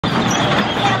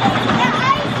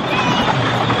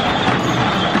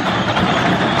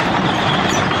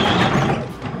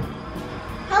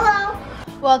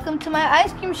Welcome to my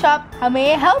ice cream shop. How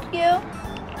may I help you?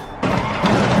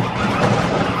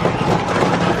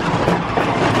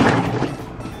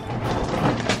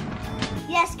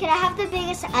 Yes, can I have the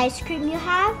biggest ice cream you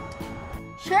have?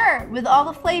 Sure, with all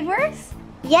the flavors?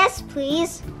 Yes,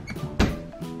 please.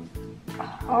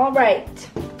 All right.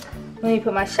 Let me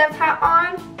put my chef hat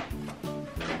on.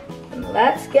 And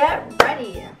let's get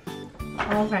ready.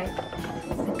 All right.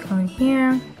 Let's go in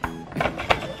here.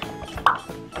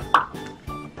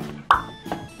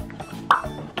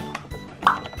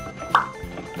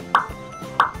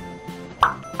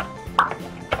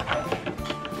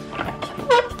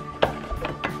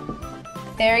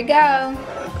 There we go.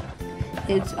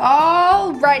 It's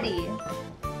all ready.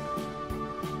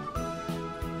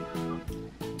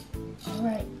 All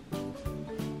right.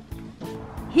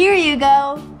 Here you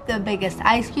go. The biggest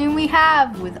ice cream we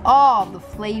have with all the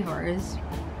flavors.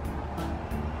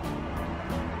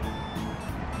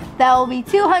 That will be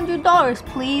 $200,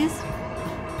 please.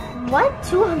 What?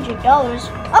 $200?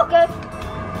 Okay.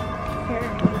 Here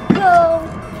you go.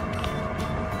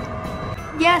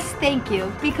 Yes, thank you,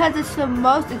 because it's the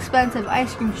most expensive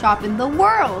ice cream shop in the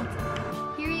world.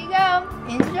 Here you go.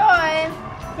 Enjoy.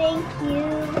 Thank you.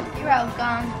 You're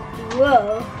welcome.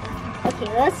 Whoa. Okay,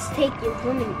 let's take you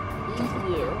home and eat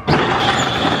you.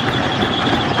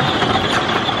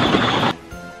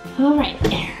 All right.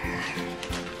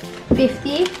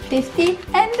 50, 50,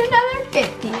 and another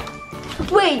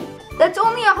 50. Wait, that's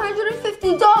only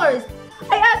 $150.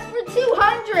 I asked for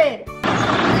 200.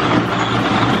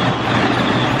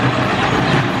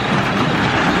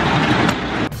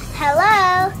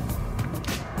 Hello?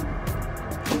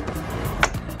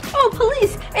 Oh,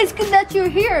 police, it's good that you're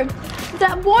here.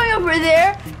 That boy over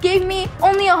there gave me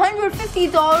only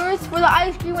 $150 for the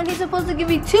ice cream when he's supposed to give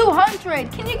me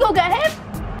 200. Can you go get him?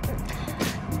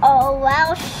 Oh,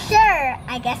 well, sure.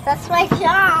 I guess that's my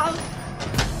job.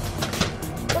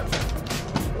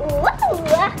 Whoa,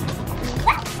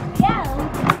 let's go.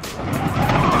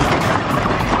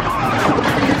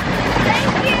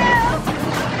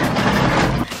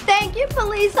 Thank you,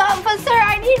 police officer.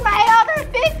 I need my other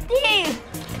 50.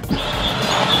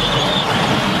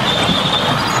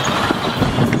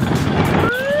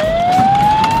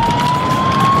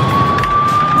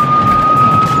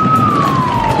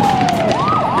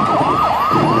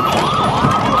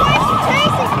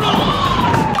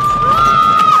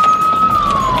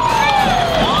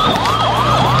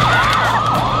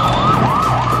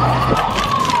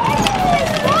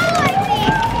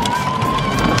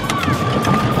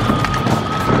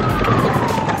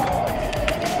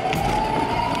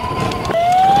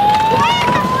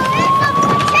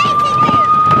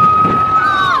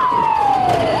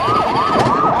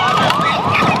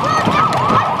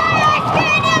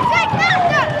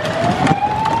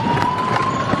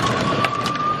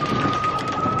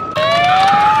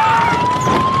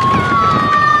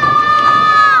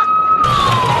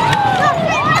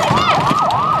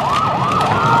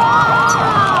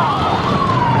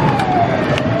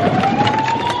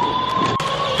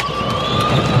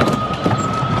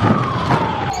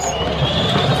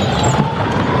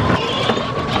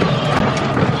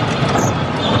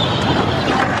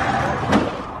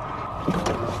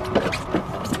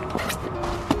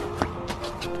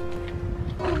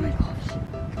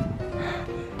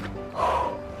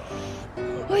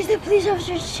 Why is the police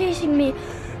officer chasing me?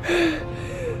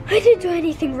 I didn't do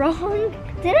anything wrong,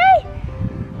 did I?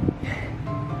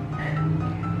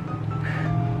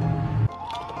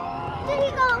 Did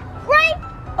he go right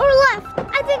or left?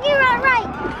 I think he went right.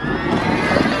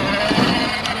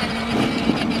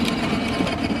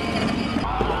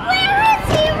 Where is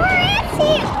he? Where is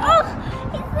he? Oh,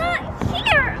 he's not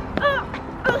here.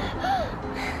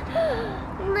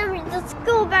 Let me just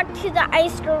go back to the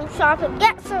ice cream shop and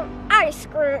get some ice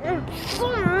cream. I'm so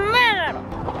mad.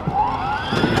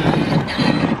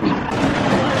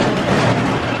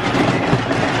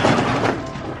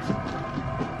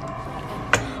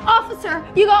 Officer,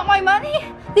 you got my money?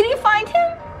 Did you find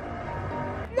him?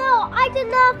 No, I did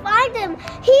not find him.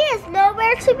 He is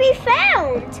nowhere to be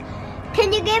found.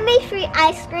 Can you give me free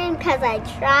ice cream because I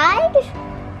tried?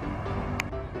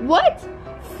 What?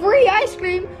 Free ice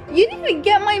cream? You didn't even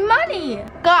get my money.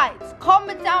 Guys,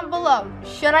 comment down below.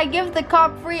 Should I give the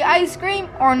cop free ice cream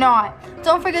or not?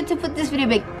 Don't forget to put this video a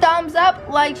big thumbs up,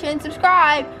 like, share, and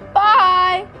subscribe.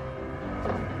 Bye!